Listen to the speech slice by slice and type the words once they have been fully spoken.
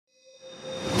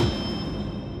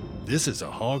This is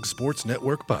a Hog Sports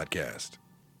Network podcast.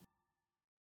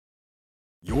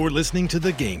 You're listening to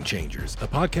The Game Changers, a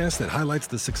podcast that highlights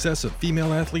the success of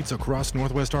female athletes across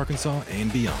Northwest Arkansas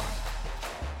and beyond.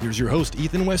 Here's your host,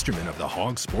 Ethan Westerman of the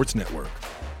Hog Sports Network.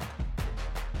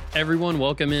 Everyone,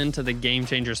 welcome into the Game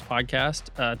Changers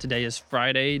podcast. Today is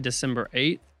Friday, December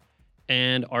 8th,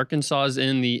 and Arkansas is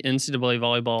in the NCAA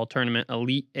Volleyball Tournament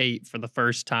Elite Eight for the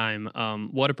first time.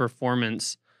 What a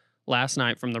performance last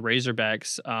night from the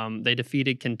Razorbacks. They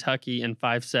defeated Kentucky in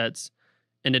 5 sets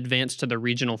and advanced to the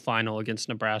regional final against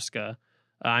Nebraska.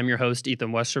 I'm your host,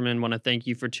 Ethan Westerman. Want to thank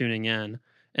you for tuning in.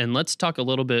 And let's talk a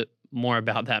little bit more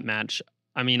about that match.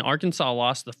 I mean, Arkansas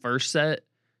lost the first set,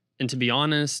 and to be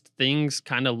honest, things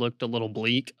kind of looked a little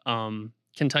bleak.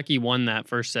 Kentucky won that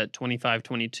first set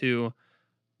 25-22,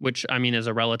 which, I mean, is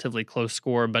a relatively close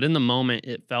score. But in the moment,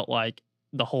 it felt like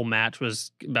the whole match was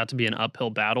about to be an uphill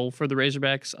battle for the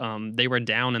Razorbacks. They were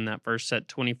down in that first set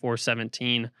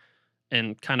 24-17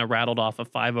 and kind of rattled off a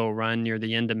 5-0 run near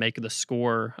the end to make the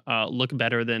score look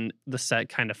better than the set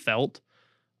kind of felt.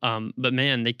 But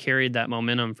man, they carried that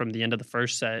momentum from the end of the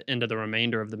first set into the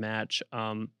remainder of the match.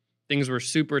 Things were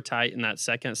super tight in that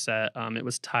second set. It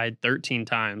was tied 13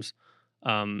 times,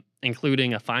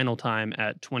 including a final time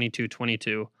at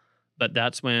 22-22. But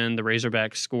that's when the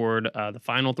Razorbacks scored the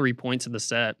final 3 points of the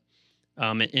set.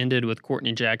 It ended with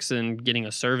Courtney Jackson getting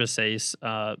a service ace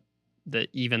that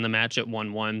evened the match at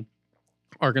 1-1.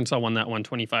 Arkansas won that one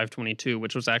 25-22,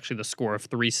 which was actually the score of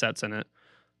 3 sets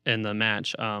in the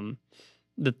match.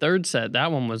 The third set,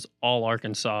 that one was all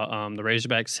Arkansas. The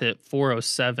Razorbacks hit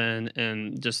 407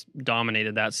 and just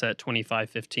dominated that set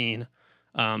 25-15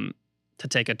 to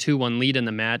take a 2-1 lead in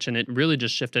the match, and it really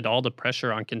just shifted all the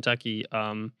pressure on Kentucky.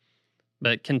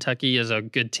 But Kentucky is a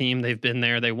good team. They've been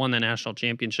there. They won the national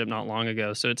championship not long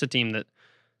ago, so it's a team that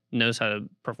knows how to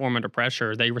perform under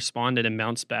pressure. They responded and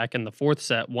bounced back in the fourth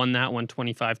set, won that one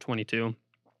 25-22,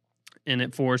 and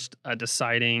it forced a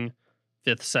deciding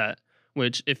fifth set,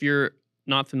 which if you're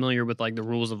not familiar with like the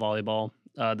rules of volleyball,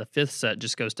 the fifth set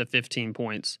just goes to 15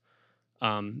 points.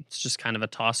 It's just kind of a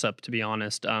toss-up, to be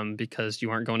honest, because you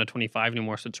aren't going to 25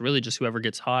 anymore, so it's really just whoever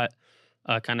gets hot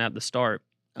kind of at the start.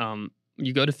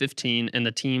 You go to 15, and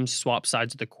the teams swap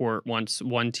sides of the court once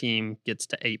one team gets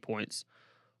to 8 points.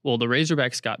 Well, the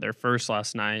Razorbacks got their first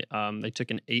last night. They took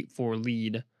an 8-4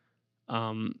 lead,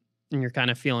 and you're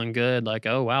kind of feeling good, like,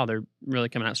 oh, wow, they're really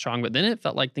coming out strong. But then it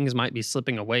felt like things might be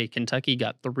slipping away. Kentucky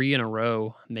got 3 in a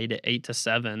row, made it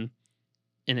 8-7,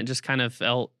 and it just kind of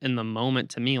felt in the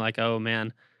moment to me like, oh,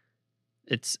 man,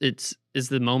 is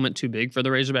the moment too big for the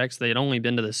Razorbacks? They had only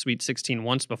been to the Sweet 16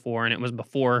 once before, and it was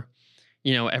before,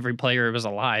 every player was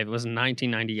alive. It was in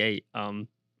 1998.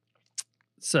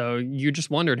 So you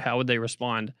just wondered how would they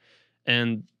respond,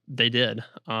 and they did.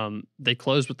 They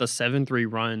closed with a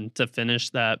 7-3 run to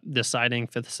finish that deciding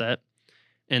fifth set,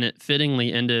 and it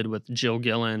fittingly ended with Jill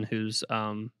Gillen, who's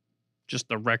just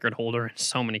the record holder in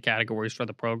so many categories for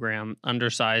the program,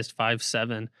 undersized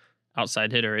 5'7"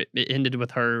 outside hitter. It ended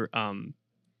with her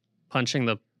punching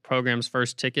the program's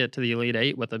first ticket to the Elite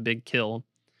Eight with a big kill.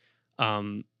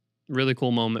 Really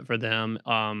cool moment for them.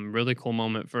 Really cool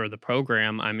moment for the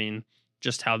program. I mean,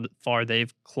 just how far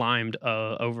they've climbed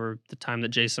over the time that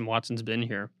Jason Watson's been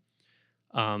here.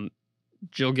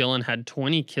 Jill Gillen had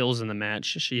 20 kills in the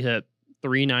match. She hit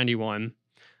 391.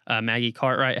 Maggie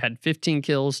Cartwright had 15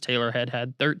 kills. Taylor Head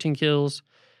had 13 kills.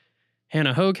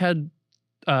 Hannah Hogue had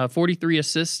 43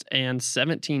 assists and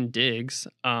 17 digs.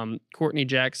 Courtney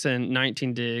Jackson,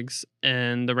 19 digs.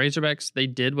 And the Razorbacks, they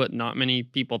did what not many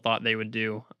people thought they would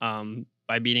do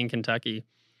by beating Kentucky.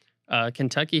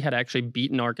 Kentucky had actually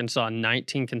beaten Arkansas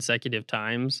 19 consecutive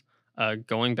times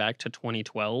going back to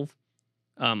 2012.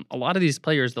 A lot of these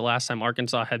players, the last time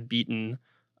Arkansas had beaten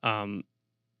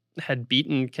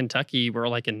Kentucky, were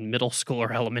like in middle school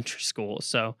or elementary school.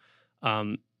 So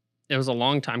it was a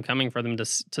long time coming for them to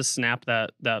snap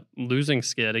that losing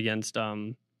skid against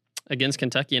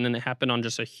Kentucky, and then it happened on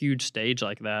just a huge stage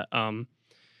like that. And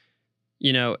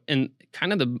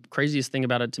kind of the craziest thing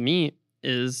about it to me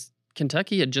is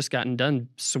Kentucky had just gotten done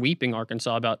sweeping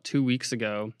Arkansas about 2 weeks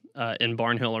ago in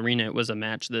Barnhill Arena. It was a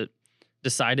match that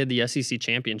decided the SEC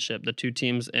championship. The two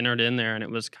teams entered in there, and it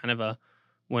was kind of a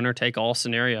winner-take-all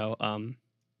scenario.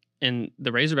 And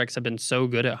the Razorbacks have been so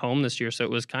good at home this year, so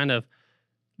it was kind of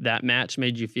that match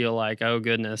made you feel like, oh,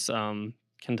 goodness,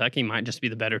 Kentucky might just be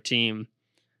the better team.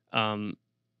 And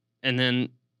then,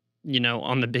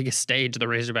 on the biggest stage, the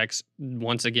Razorbacks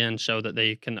once again show that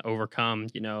they can overcome,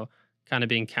 kind of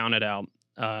being counted out.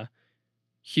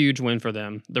 Huge win for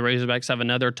them. The Razorbacks have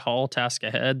another tall task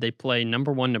ahead. They play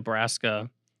number 1 Nebraska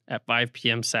at 5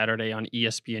 p.m. Saturday on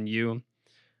ESPNU.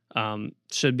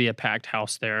 Should be a packed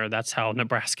house there. That's how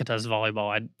Nebraska does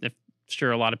volleyball. If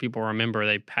sure a lot of people remember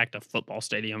they packed a football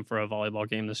stadium for a volleyball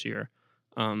game this year.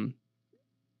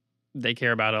 They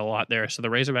care about it a lot there. So the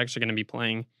Razorbacks are going to be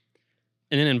playing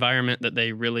in an environment that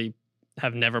they really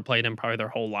have never played in probably their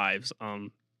whole lives.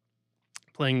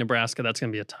 Playing Nebraska, that's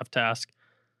going to be a tough task.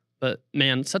 But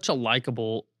man, such a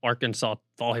likable Arkansas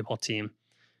volleyball team.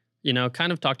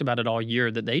 Kind of talked about it all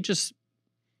year that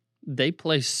they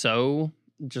play so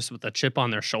just with a chip on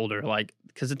their shoulder, like,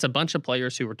 because it's a bunch of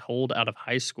players who were told out of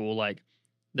high school, like,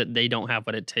 that they don't have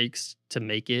what it takes to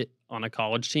make it on a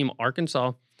college team.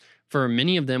 Arkansas, for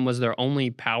many of them, was their only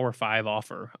Power 5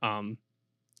 offer.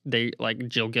 They like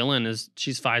Jill Gillen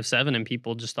she's 5'7", and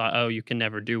people just thought, oh, you can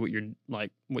never do what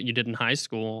you did in high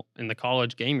school in the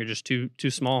college game. You're just too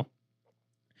small.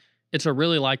 It's a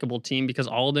really likable team because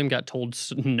all of them got told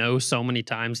no so many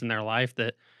times in their life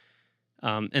that,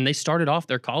 and they started off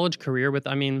their college career with,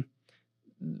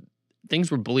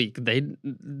 things were bleak.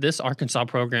 This Arkansas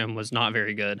program was not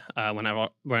very good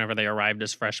whenever they arrived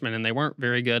as freshmen, and they weren't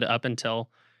very good up until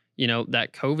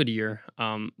that COVID year,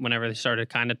 whenever they started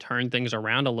to kind of turn things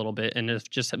around a little bit, and it's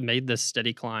just made this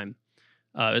steady climb.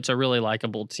 It's a really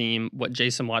likable team. What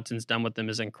Jason Watson's done with them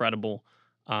is incredible.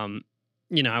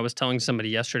 I was telling somebody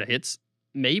yesterday, it's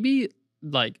maybe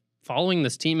like following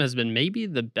this team has been maybe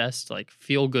the best like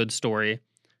feel good story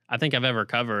I think I've ever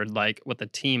covered. Like with the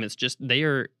team, it's just they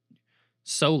are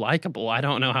so likable. I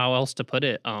don't know how else to put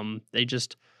it.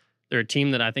 They're a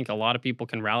team that I think a lot of people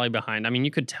can rally behind.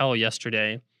 You could tell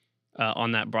yesterday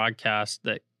on that broadcast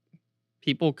that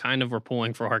people kind of were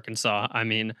pulling for Arkansas.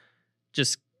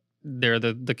 Just they're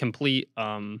the complete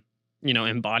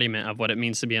embodiment of what it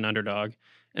means to be an underdog.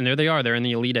 And there they are. They're in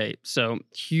the Elite Eight. So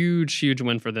huge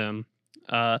win for them.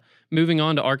 Moving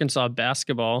on to Arkansas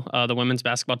basketball, the women's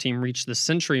basketball team reached the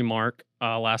century mark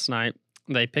last night.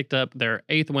 They picked up their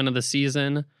 8th win of the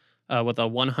season with a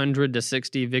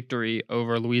 100-60 victory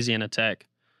over Louisiana Tech.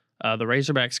 The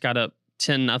Razorbacks got up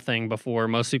 10-0 before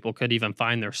most people could even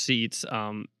find their seats.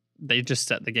 They just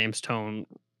set the game's tone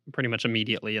pretty much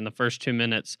immediately in the first 2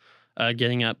 minutes,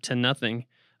 getting up 10-0.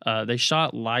 They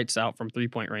shot lights out from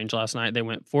three-point range last night. They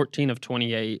went 14 of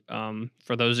 28.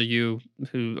 For those of you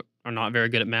who are not very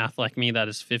good at math like me, that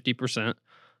is 50%.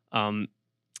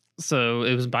 So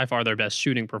it was by far their best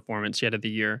shooting performance yet of the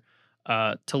year.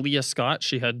 Taliah Scott,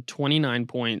 she had 29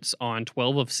 points on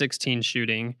 12 of 16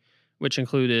 shooting, which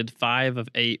included 5 of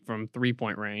 8 from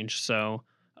three-point range. So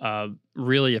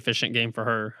really efficient game for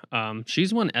her.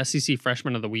 She's won SEC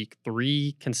Freshman of the Week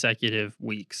 3 consecutive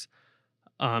weeks.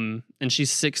 And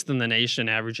she's 6th in the nation,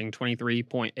 averaging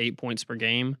 23.8 points per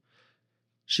game.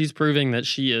 She's proving that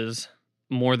she is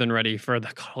more than ready for the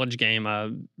college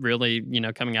game. Really,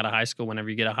 coming out of high school, whenever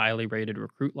you get a highly rated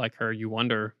recruit like her, you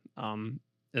wonder,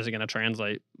 is it going to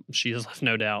translate? She has left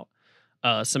no doubt.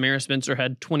 Samara Spencer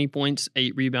had 20 points,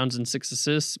 8 rebounds, and 6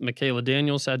 assists. Michaela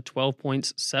Daniels had 12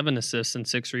 points, 7 assists, and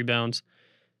 6 rebounds.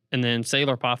 And then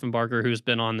Saylor Poffenbarger, who's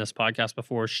been on this podcast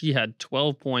before, she had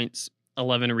 12 points,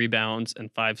 11 rebounds,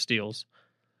 and 5 steals.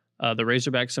 The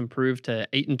Razorbacks improved to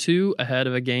 8-2 ahead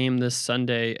of a game this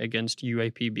Sunday against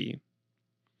UAPB.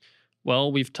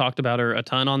 Well, we've talked about her a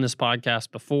ton on this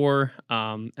podcast before,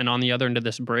 and on the other end of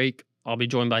this break, I'll be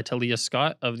joined by Taliah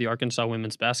Scott of the Arkansas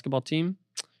women's basketball team.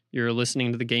 You're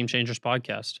listening to the Game Changers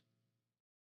podcast.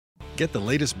 Get the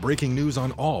latest breaking news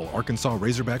on all Arkansas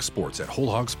Razorback sports at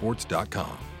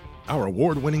WholeHogSports.com. Our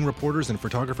award-winning reporters and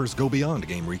photographers go beyond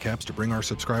game recaps to bring our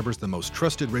subscribers the most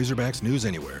trusted Razorbacks news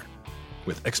anywhere.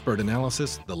 With expert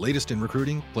analysis, the latest in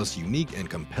recruiting, plus unique and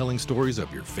compelling stories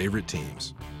of your favorite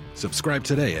teams. Subscribe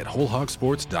today at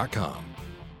WholeHogSports.com.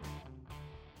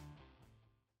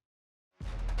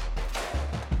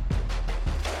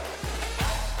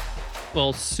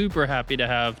 Well, super happy to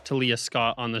have Taliah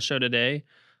Scott on the show today.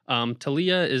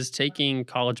 Taliah is taking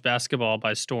college basketball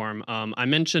by storm. I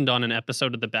mentioned on an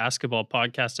episode of the Basketball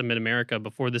Podcast of Mid-America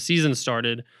before the season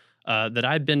started that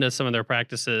I'd been to some of their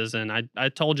practices, and I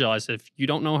told y'all, I said, if you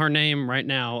don't know her name right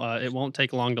now, it won't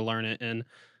take long to learn it. And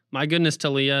my goodness,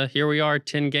 Taliah, here we are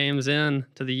 10 games in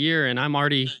to the year, and I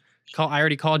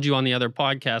already called you on the other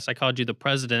podcast. I called you the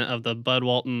president of the Bud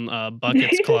Walton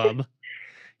Buckets Club.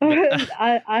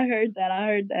 I heard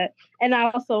that. And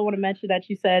I also want to mention that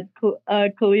you said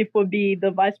Khalif would be the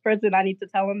vice president. I need to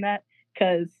tell him that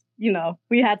because,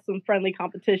 we had some friendly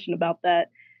competition about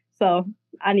that. So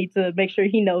I need to make sure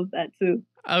he knows that too.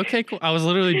 Okay, cool. I was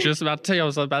literally just about to tell you, I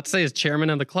was about to say as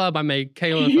chairman of the club, I made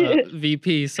Caleb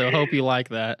VP. So hope you like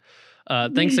that.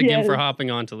 Thanks again for hopping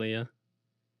on, Taliah.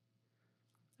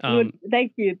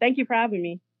 Thank you. Thank you for having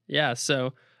me. Yeah.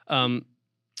 So,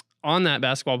 on that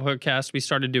basketball podcast, we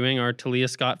started doing our Taliah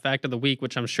Scott fact of the week,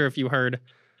 which I'm sure if you heard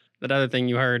that other thing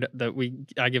you heard that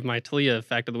I give my Taliah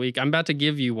fact of the week. I'm about to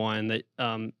give you one that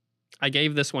I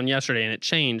gave this one yesterday, and it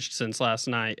changed since last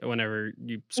night whenever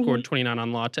you scored 29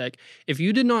 on Law Tech. If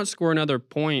you did not score another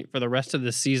point for the rest of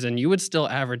the season, you would still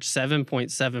average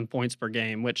 7.7 points per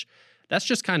game, which that's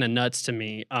just kind of nuts to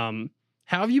me. How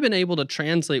have you been able to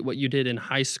translate what you did in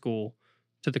high school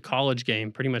to the college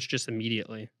game pretty much just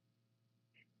immediately?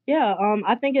 Yeah,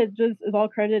 I think it just is all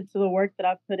credit to the work that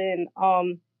I've put in.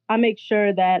 I make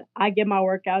sure that I get my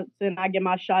workouts in, I get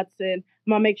my shots in.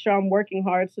 I'm gonna make sure I'm working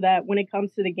hard so that when it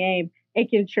comes to the game, it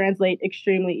can translate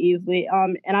extremely easily.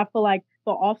 And I feel like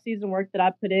the off-season work that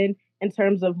I put in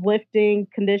terms of lifting,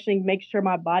 conditioning, make sure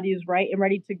my body is right and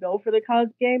ready to go for the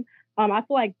college game. I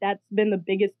feel like that's been the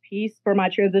biggest piece for my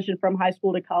transition from high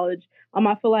school to college.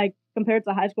 I feel like compared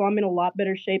to high school, I'm in a lot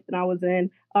better shape than I was in.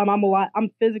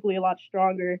 I'm physically a lot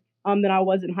stronger than I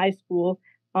was in high school.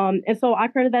 And so I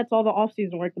credit that to all the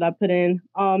off-season work that I put in.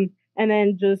 And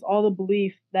then just all the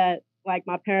belief that like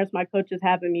my parents, my coaches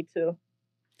have in me too.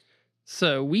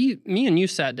 So me and you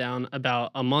sat down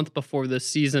about a month before this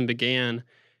season began,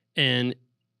 and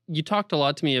you talked a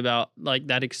lot to me about like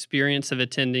that experience of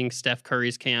attending Steph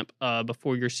Curry's camp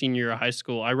before your senior year of high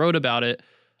school. I wrote about it,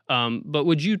 but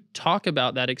would you talk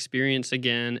about that experience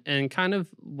again and kind of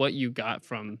what you got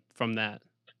from that?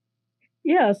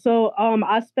 Yeah, so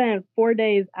I spent 4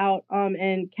 days out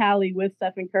in Cali with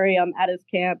Stephen Curry at his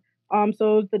camp.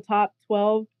 So it was the top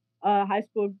 12 high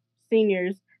school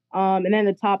seniors, and then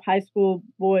the top high school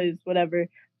boys, whatever,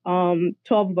 12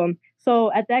 of them.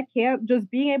 So at that camp, just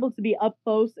being able to be up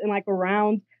close and like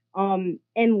around and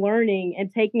learning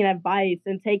and taking advice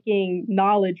and taking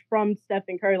knowledge from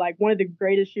Stephen Curry, like one of the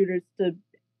greatest shooters to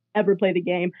ever play the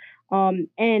game.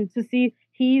 And to see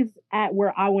he's at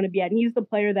where I want to be at. And he's the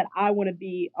player that I want to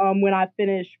be when I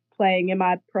finish playing in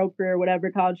my pro career,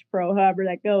 whatever, college pro, however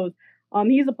that goes.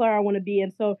 He's the player I want to be.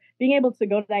 And so being able to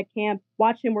go to that camp,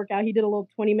 watch him work out, he did a little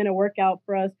 20-minute workout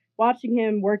for us, watching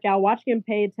him work out, watching him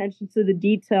pay attention to the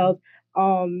details,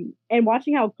 and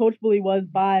watching how coachable he was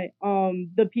by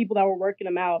the people that were working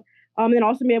him out. And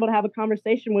also be able to have a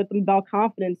conversation with him about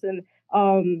confidence and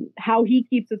how he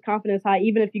keeps his confidence high,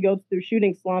 even if he goes through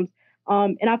shooting slumps.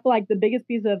 And I feel like the biggest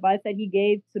piece of advice that he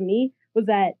gave to me was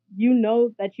that you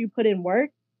know that you put in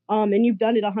work, and you've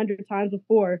done it 100 times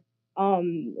before.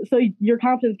 So your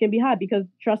confidence can be high because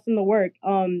trust in the work.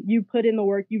 You put in the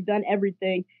work, you've done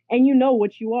everything, and you know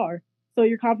what you are. So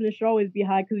your confidence should always be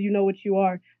high because you know what you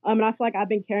are. And I feel like I've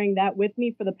been carrying that with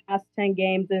me for the past 10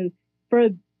 games and for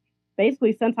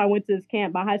basically since I went to this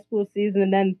camp, my high school season,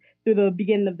 and then through the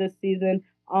beginning of this season.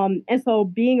 And so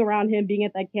being around him, being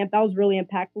at that camp, that was really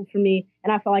impactful for me.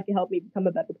 And I felt like it helped me become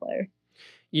a better player.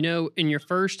 You know, in your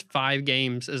first 5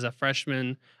 games as a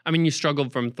freshman, I mean, you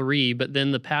struggled from 3, but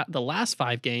then the last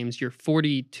 5 games, you're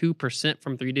 42%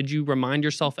 from 3. Did you remind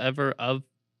yourself ever of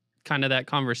kind of that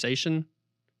conversation?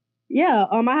 Yeah,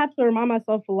 I had to remind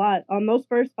myself a lot. Those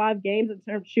first 5 games in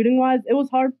terms of shooting wise, it was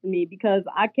hard for me because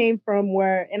I came from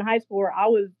where in high school where I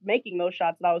was making those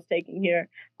shots that I was taking here.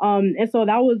 And so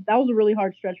that was a really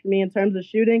hard stretch for me in terms of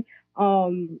shooting.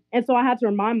 And so I had to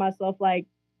remind myself like,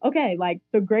 okay, like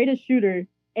the greatest shooter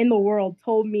in the world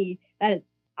told me that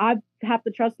I have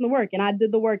to trust in the work, and I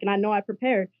did the work, and I know I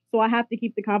prepared. So I have to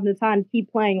keep the confidence high and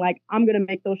keep playing like I'm going to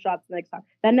make those shots next time.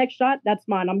 That next shot, that's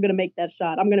mine. I'm going to make that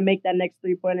shot. I'm going to make that next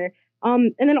 3-pointer.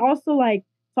 And then also like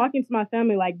talking to my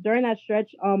family, like during that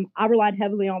stretch, I relied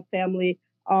heavily on family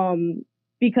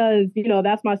because, you know,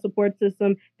 that's my support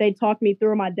system. They talked me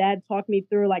through, my dad talked me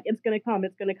through like, it's going to come,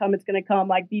 it's going to come, it's going to come.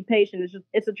 Like, be patient.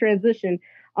 It's a transition.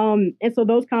 And so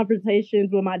those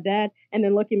conversations with my dad and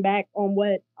then looking back on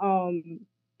what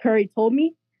Curry told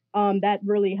me, that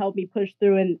really helped me push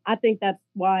through. And I think that's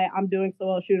why I'm doing so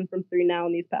well shooting from 3 now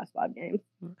in these past 5 games.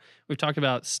 We've talked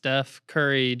about Steph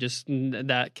Curry, just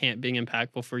that camp being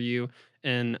impactful for you.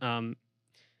 And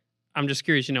I'm just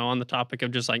curious, you know, on the topic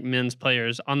of just like men's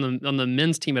players on the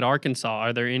men's team at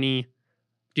Arkansas, do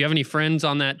you have any friends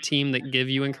on that team that give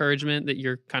you encouragement that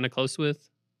you're kind of close with?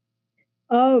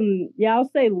 Yeah, I'll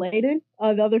say Layden,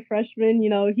 the other freshman, you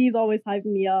know, he's always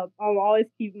hyping me up. I'm always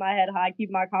keeping my head high, keep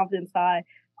my confidence high.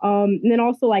 And then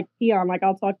also like Keon, like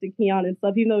I'll talk to Keon and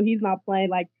stuff, even though he's not playing,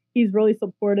 like he's really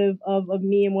supportive of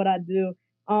me and what I do.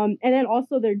 And then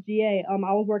also their GA, I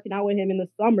was working out with him in the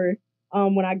summer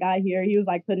when I got here. He was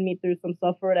like putting me through some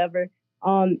stuff or whatever.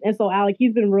 And so Alec,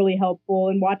 he's been really helpful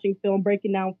in watching film,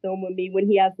 breaking down film with me when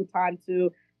he has the time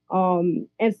to.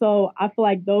 And so I feel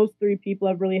like those 3 people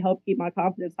have really helped keep my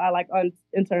confidence high, like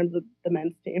in terms of the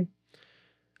men's team.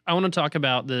 I want to talk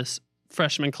about this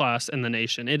freshman class in the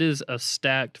nation. It is a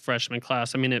stacked freshman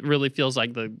class. I mean, it really feels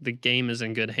like the game is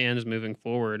in good hands moving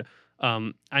forward.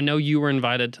 I know you were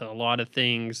invited to a lot of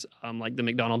things, like the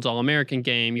McDonald's All-American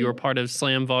game. You were part of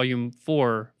Slam Volume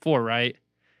 4, right?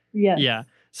 Yes. Yeah.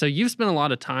 So you've spent a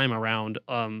lot of time around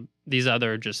these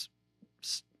other just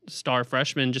star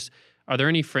freshmen. Just, are there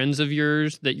any friends of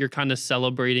yours that you're kind of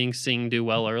celebrating seeing do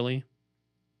well early?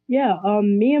 Yeah,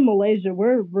 me and Malaysia,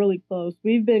 we're really close.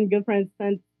 We've been good friends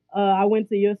since I went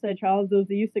to USA Trials. It was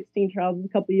the U16 Trials a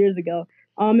couple years ago.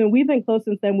 And we've been close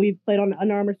since then. We've played on the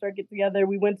Under Armour circuit together.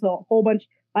 We went to a whole bunch,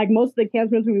 like most of the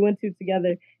camps we went to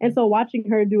together. And so watching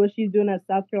her do what she's doing at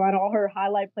South Carolina, all her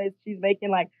highlight plays she's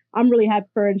making, like, I'm really happy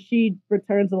for her, and she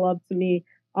returns the love to me.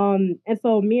 And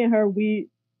so me and her, we're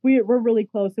really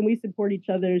close, and we support each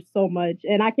other so much.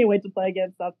 And I can't wait to play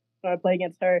against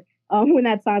her when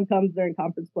that time comes during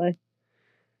conference play.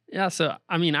 Yeah, so,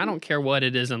 I mean, I don't care what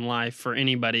it is in life for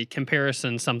anybody.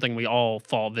 Comparison, something we all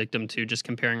fall victim to, just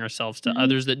comparing ourselves to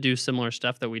others that do similar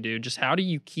stuff that we do. Just how do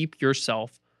you keep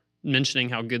yourself, mentioning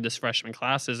how good this freshman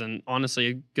class is, and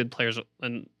honestly, good players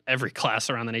in every class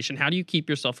around the nation, how do you keep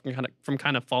yourself from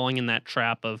kind of falling in that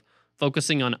trap of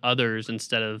focusing on others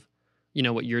instead of,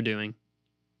 what you're doing?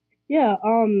 Yeah,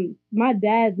 my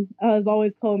dad has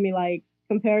always told me, like,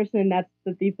 comparison, that's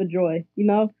the thief of joy,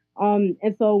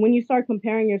 And so when you start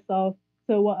comparing yourself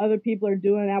to what other people are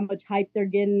doing, how much hype they're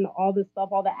getting, all this stuff,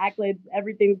 all the accolades,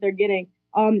 everything that they're getting,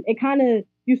 it kind of,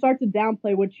 you start to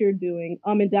downplay what you're doing,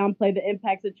 and downplay the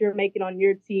impacts that you're making on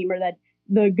your team, or that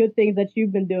the good things that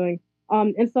you've been doing.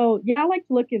 And so, yeah, I like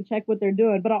to look and check what they're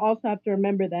doing, but I also have to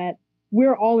remember that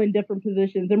we're all in different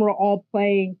positions, and we're all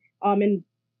playing, and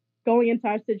going into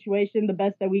our situation the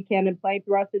best that we can, and playing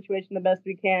through our situation the best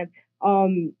we can.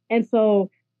 And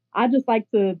so I just like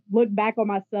to look back on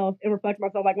myself and reflect on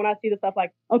myself. Like, when I see the stuff,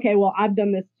 like, okay, well, I've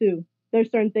done this too.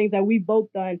 There's certain things that we've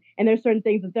both done, and there's certain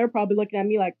things that they're probably looking at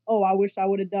me like, oh, I wish I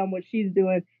would have done what she's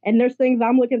doing. And there's things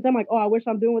I'm looking at them like, oh, I wish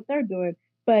I'm doing what they're doing.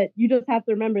 But you just have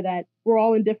to remember that we're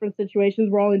all in different situations.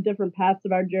 We're all in different paths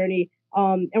of our journey.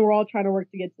 And we're all trying to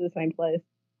work to get to the same place.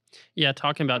 Yeah,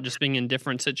 talking about just being in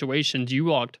different situations, you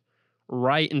walked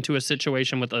right into a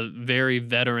situation with a very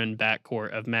veteran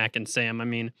backcourt of Mac and Sam. I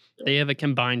mean, they have a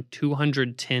combined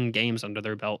 210 games under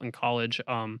their belt in college.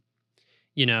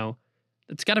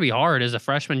 It's got to be hard as a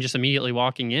freshman just immediately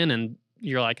walking in, and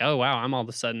you're like, oh, wow, I'm all of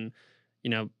a sudden,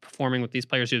 performing with these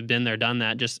players who've been there, done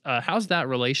that. Just how's that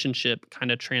relationship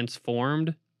kind of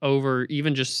transformed over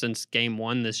even just since game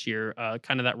one this year,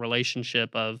 kind of that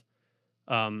relationship of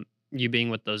you being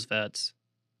with those vets?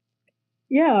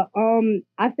 Yeah,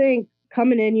 I think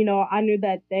coming in, I knew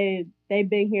that they've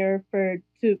been here for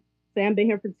Sam been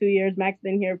here for 2 years, Max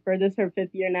been here for this her 5th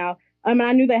year now.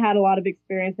 I knew they had a lot of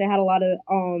experience. They had a lot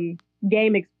of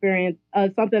game experience,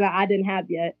 something that I didn't have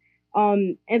yet.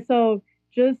 And so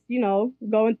just,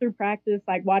 going through practice,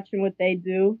 like watching what they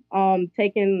do,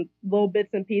 taking little bits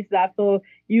and pieces I feel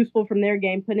useful from their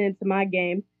game, putting it into my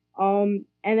game. And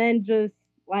then just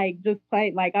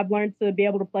play. Like, I've learned to be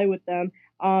able to play with them,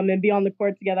 and be on the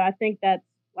court together. I think that's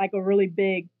like a really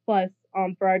big plus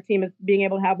for our team, is being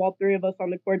able to have all 3 of us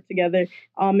on the court together,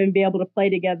 and be able to play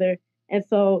together. And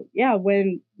so, yeah,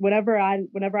 whenever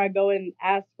I go and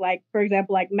ask, like, for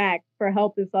example, like Mac for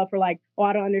help and stuff, or like, oh,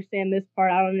 I don't understand this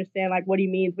part. I don't understand, like, what he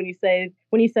means when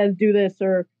he says do this,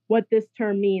 or what this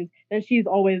term means, then she's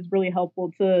always really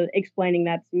helpful to explaining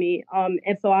that to me.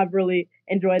 And so I've really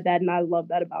enjoyed that, and I love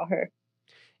that about her.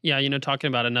 Yeah, talking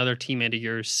about another teammate of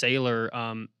yours, Sailor,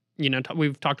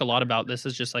 we've talked a lot about this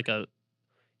as just like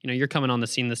you're coming on the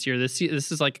scene this year. This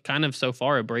is like kind of so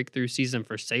far a breakthrough season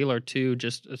for Sailor too,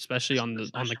 just especially on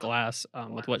the glass,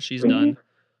 with what she's done.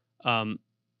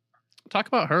 Talk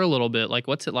about her a little bit. Like,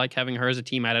 what's it like having her as a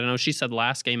teammate? I know she said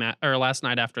last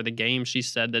night after the game, she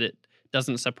said that it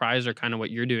doesn't surprise her kind of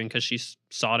what you're doing because she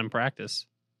saw it in practice.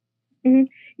 Mm-hmm.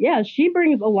 Yeah, she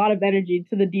brings a lot of energy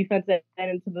to the defensive and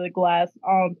into the glass.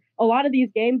 A lot of these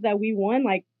games that we won,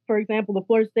 like, for example, the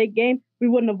Florida State game, we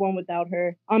wouldn't have won without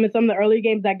her. And some of the early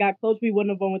games that got close, we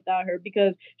wouldn't have won without her,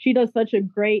 because she does such a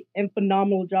great and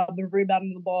phenomenal job of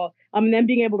rebounding the ball. And then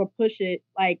being able to push it,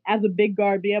 like, as a big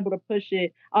guard, being able to push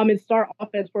it, and start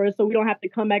offense for us, so we don't have to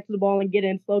come back to the ball and get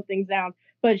in, slow things down.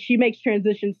 But she makes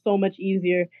transitions so much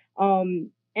easier.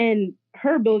 And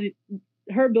her ability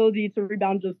to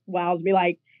rebound just wows me.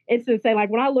 Like, it's insane.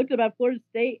 Like, when I looked up at Florida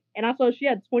State and I saw she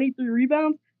had 23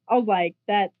 rebounds, I was like,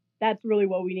 that's really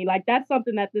what we need. Like, that's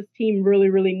something that this team really,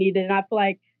 really needed. And I feel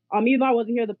like, even though I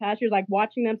wasn't here the past years, like,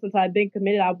 watching them since I've been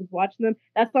committed, I was watching them.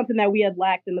 That's something that we had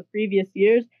lacked in the previous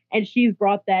years, and she's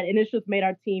brought that, and it's just made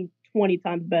our team 20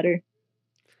 times better.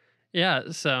 Yeah,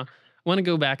 so want to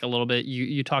go back a little bit.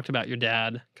 You talked about your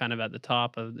dad kind of at the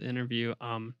top of the interview.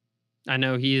 I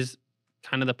know he's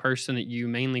kind of the person that you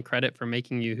mainly credit for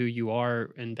making you who you are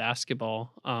in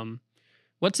basketball.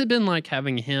 What's it been like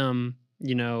having him,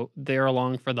 there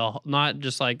along for not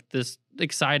just like this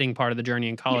exciting part of the journey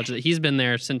in college, that he's been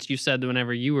there since you said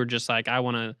whenever you were just like, I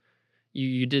want to,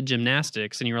 you did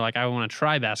gymnastics and you were like, I want to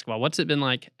try basketball. What's it been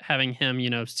like having him,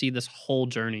 see this whole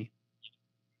journey?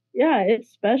 Yeah, it's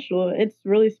special. It's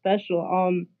really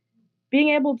special.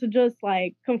 Being able to just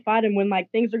like confide in when like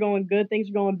things are going good, things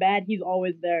are going bad, he's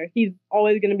always there. He's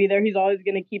always gonna be there. He's always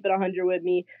gonna keep it 100 with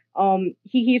me.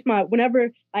 He's my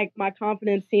whenever like my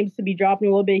confidence seems to be dropping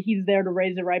a little bit, he's there to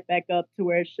raise it right back up to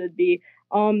where it should be.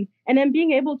 And then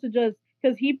being able to just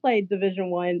because he played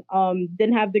Division 1,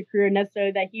 didn't have the career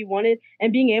necessarily that he wanted,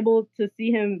 and being able to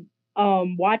see him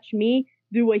watch me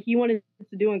do what he wanted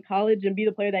to do in college and be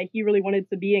the player that he really wanted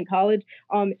to be in college,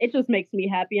 it just makes me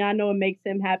happy. I know it makes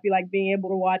him happy, like being able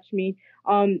to watch me.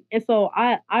 And so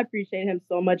I appreciate him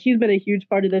so much. He's been a huge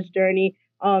part of this journey.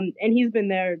 And he's been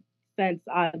there since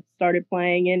I started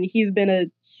playing, and he's been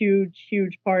a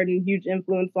huge part and huge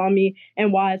influence on me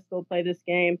and why I still play this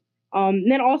game. And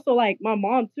then also like my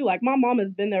mom too. Like my mom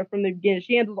has been there from the beginning.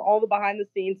 She handles all the behind the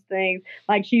scenes things.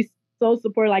 Like she's so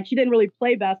supportive. Like she didn't really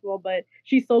play basketball, but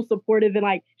she's so supportive, and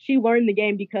like she learned the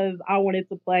game because I wanted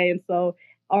to play. And so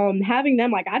having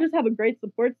them, like I just have a great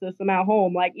support system at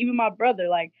home. Like even my brother,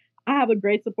 like I have a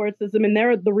great support system, and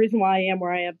they're the reason why I am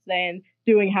where I am today and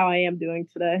doing how I am doing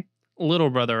today. Little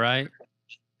brother, right?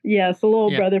 Yes, a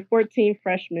little brother, 14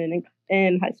 freshman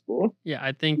in high school. Yeah,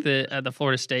 I think that at the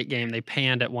Florida State game, they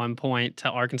panned at one point to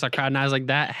Arkansas crowd, and I was like,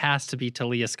 that has to be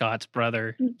Taliah Scott's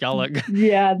brother. Y'all look good.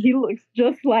 Yeah, he looks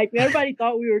just like me. Everybody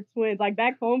thought we were twins. Like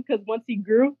back home, because once he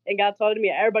grew and got taller to me,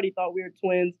 everybody thought we were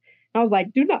twins. I was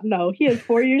like, do not know. He is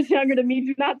 4 years younger than me.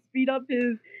 Do not speed up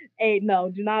his age. No,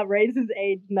 do not raise his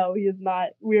age. No, he is not.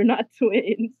 We are not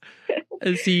twins.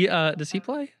 Does he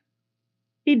play?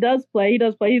 He does play.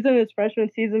 He's in his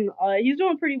freshman season. He's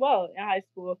doing pretty well in high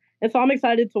school. And so I'm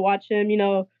excited to watch him.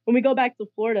 When we go back to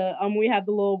Florida, we have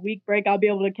the little week break. I'll be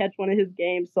able to catch one of his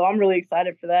games. So I'm really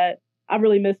excited for that. I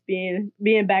really miss being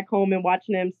back home and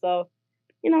watching him. So,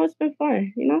 it's been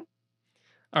fun,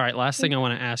 All right. Last thing I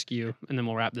want to ask you, and then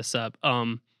we'll wrap this up.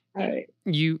 All right.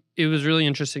 It was really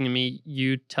interesting to me,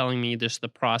 you telling me this, the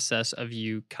process of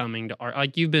you coming to art.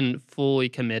 Like you've been fully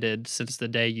committed since the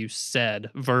day you said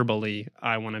verbally,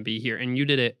 I want to be here. And you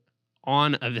did it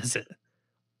on a visit.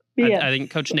 Yes, I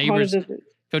think Coach Neighbors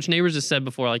has said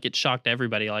before, like it shocked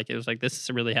everybody. Like it was like, this is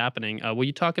really happening. Will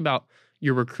you talk about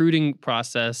your recruiting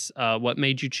process? What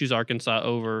made you choose Arkansas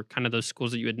over kind of those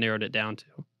schools that you had narrowed it down to?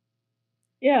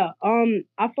 Yeah.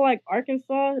 I feel like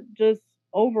Arkansas just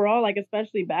overall, like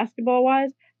especially basketball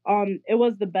wise, it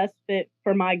was the best fit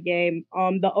for my game.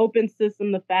 The open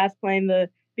system, the fast playing, the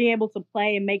being able to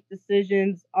play and make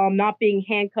decisions, not being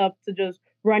handcuffed to just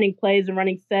running plays and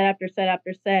running set after set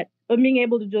after set, but being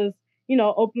able to just,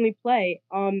 openly play.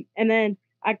 And then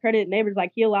I credit Neighbors,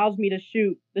 like he allows me to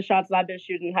shoot the shots that I've been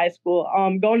shooting in high school.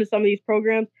 Going to some of these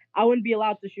programs, I wouldn't be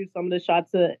allowed to shoot some of the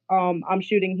shots that I'm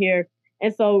shooting here.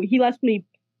 And so he lets me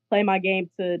play my game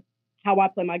to how I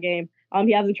play my game.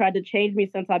 He hasn't tried to change me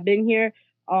since I've been here.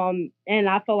 And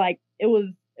I feel like it was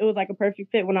like a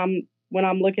perfect fit when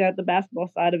I'm looking at the basketball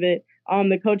side of it.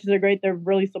 The coaches are great. They're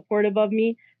really supportive of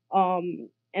me. And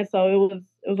so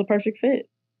it was a perfect fit.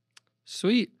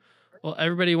 Sweet. Well,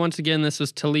 everybody, once again, this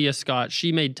was Taliah Scott.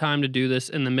 She made time to do this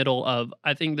in the middle of,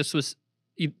 I think this was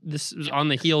on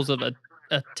the heels of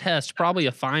a test, probably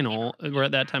a final. We're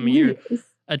at that time of year. Yes.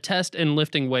 A test in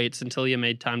lifting weights, and Taliah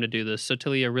made time to do this. So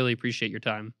Taliah, really appreciate your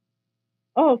time.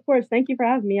 Oh, of course. Thank you for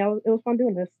having me. It was fun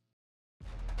doing this.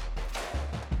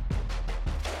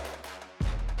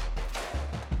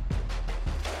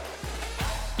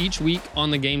 Each week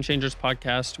on the Game Changers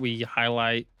podcast, we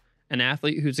highlight an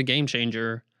athlete who's a game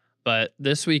changer. But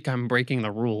this week, I'm breaking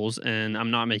the rules, and I'm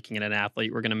not making it an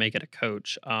athlete. We're going to make it a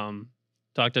coach.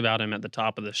 Talked about him at the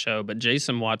top of the show, but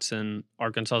Jason Watson,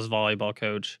 Arkansas's volleyball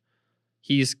coach,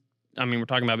 we're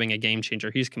talking about being a game changer.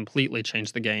 He's completely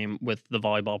changed the game with the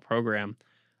volleyball program.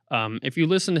 If you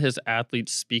listen to his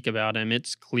athletes speak about him,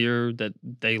 it's clear that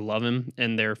they love him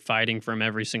and they're fighting for him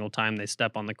every single time they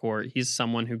step on the court. He's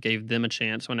someone who gave them a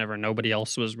chance whenever nobody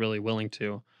else was really willing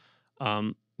to.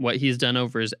 What he's done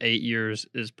over his 8 years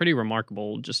is pretty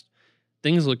remarkable. Just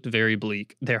things looked very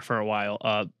bleak there for a while.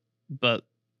 But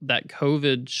that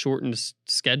COVID shortened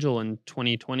schedule in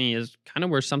 2020 is kind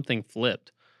of where something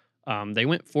flipped. They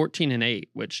went 14-8,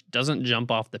 which doesn't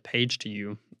jump off the page to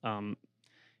you,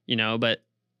 but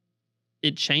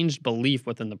it changed belief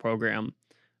within the program.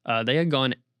 They had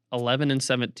gone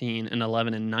 11-17 and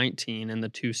 11-19 in the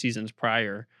 2 seasons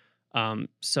prior.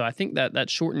 So I think that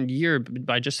shortened year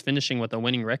by just finishing with a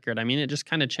winning record, I mean, it just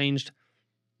kind of changed,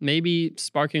 maybe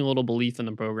sparking a little belief in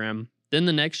the program. Then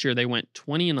the next year they went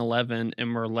 20-11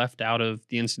 and were left out of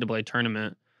the NCAA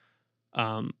tournament,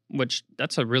 which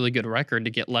that's a really good record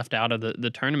to get left out of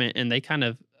the tournament. And they kind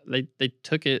of they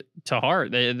took it to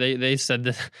heart. They said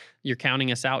that you're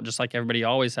counting us out just like everybody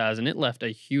always has, and it left a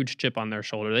huge chip on their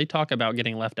shoulder. They talk about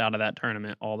getting left out of that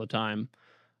tournament all the time.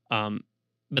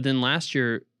 But then last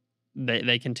year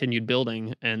they continued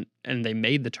building and they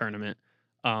made the tournament.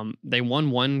 They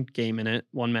won one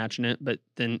match in it, but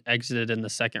then exited in the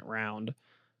second round,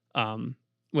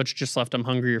 which just left them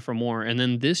hungrier for more. And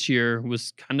then this year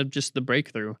was kind of just the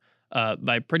breakthrough.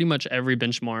 By pretty much every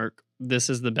benchmark,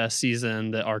 this is the best season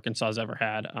that Arkansas has ever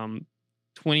had.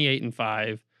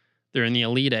 28-5. They're in the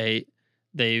Elite Eight.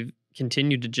 They've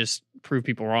continued to just prove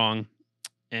people wrong.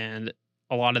 And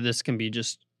a lot of this can be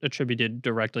just attributed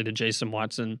directly to Jason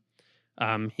Watson.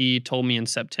 He told me in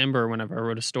September, whenever I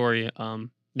wrote a story,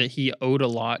 that he owed a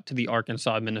lot to the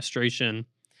Arkansas administration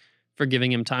for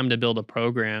giving him time to build a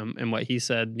program and what he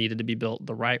said needed to be built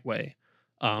the right way.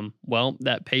 Well,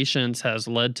 that patience has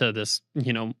led to this,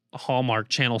 Hallmark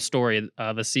Channel story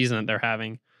of a season that they're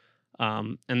having.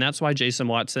 And that's why Jason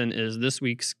Watson is this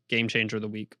week's Game Changer of the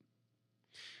Week.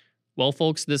 Well,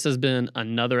 folks, this has been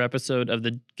another episode of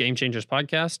the Game Changers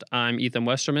podcast. I'm Ethan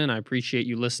Westerman. I appreciate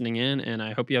you listening in, and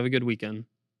I hope you have a good weekend.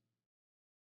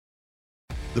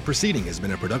 The proceeding has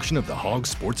been a production of the Hog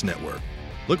Sports Network.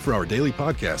 Look for our daily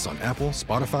podcasts on Apple,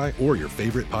 Spotify, or your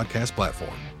favorite podcast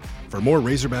platform. For more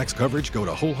Razorbacks coverage, go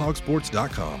to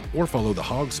wholehogsports.com or follow the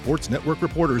Hog Sports Network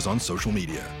reporters on social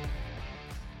media.